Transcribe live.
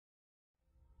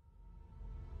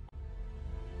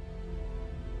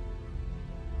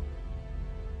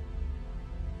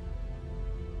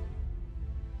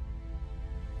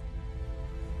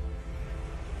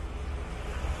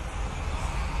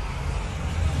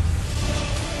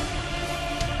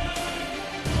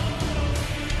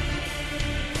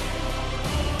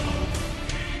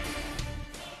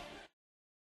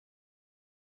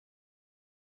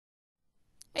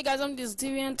Hey guys, I'm this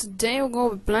TV and today we're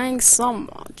gonna be playing some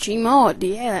Gmod,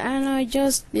 yeah, and I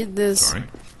just did this. Sorry.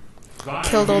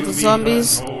 Killed all the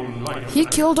zombies. He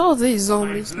killed all these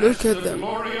zombies, look at them.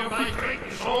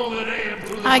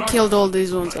 I killed all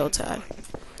these ones outside.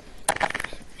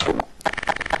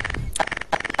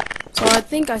 So I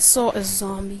think I saw a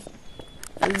zombie.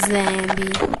 I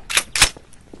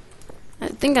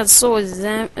think I saw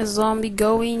a zombie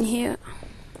go in here.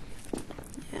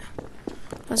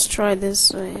 Let's try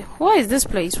this way. Why is this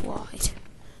place white?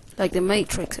 Like the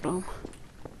Matrix room.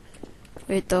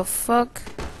 Wait, the fuck?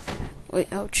 Wait,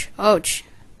 ouch. Ouch.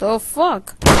 The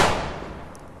fuck?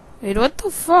 Wait, what the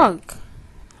fuck?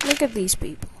 Look at these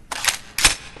people.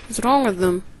 What's wrong with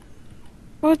them?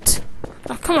 What?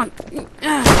 Oh, come on.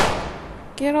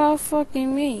 Get off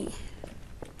fucking me.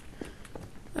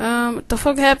 What the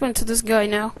fuck happened to this guy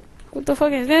now? What the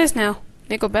fuck is this now?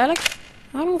 Nico Bellic?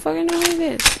 I don't fucking know who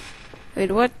this is. Wait,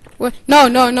 what? What? No,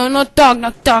 not dog,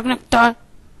 not dog.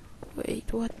 Wait,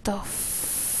 what the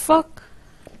fuck?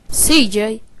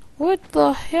 CJ? What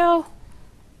the hell?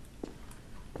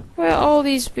 Where are all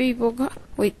these people go?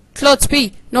 Wait, Cloud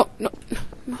Speed! No.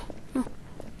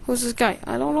 Who's this guy?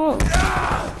 I don't know.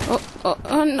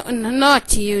 No,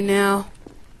 not you now.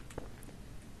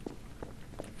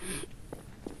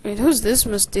 Wait, who's this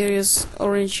mysterious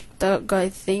orange dog guy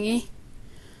thingy?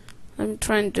 I'm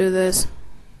trying to do this.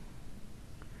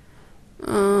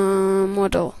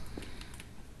 Model.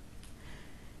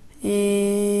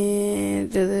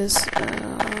 And do this.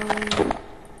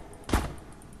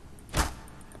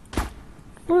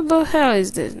 What the hell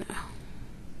is this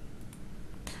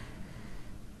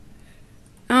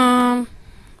now?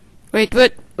 Wait.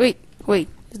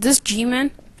 Is this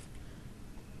G-Man?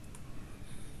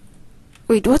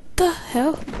 Wait, what the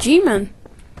hell? G-Man?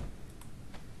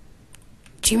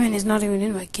 G-Man is not even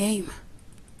in my game.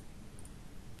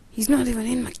 He's not even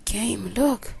in my game,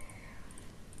 look.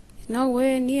 He's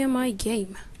nowhere near my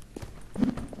game.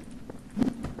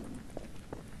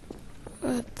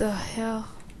 What the hell?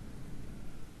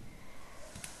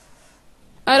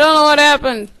 I don't know what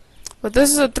happened. But this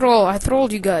is a troll. I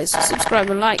trolled you guys. Subscribe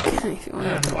and like if you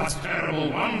want to. What terrible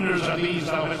wonders are these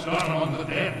thou hast done among the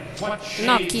dead? What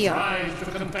shades rise to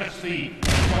confess thee?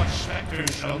 What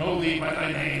spectres shall know thee by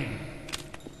thy name?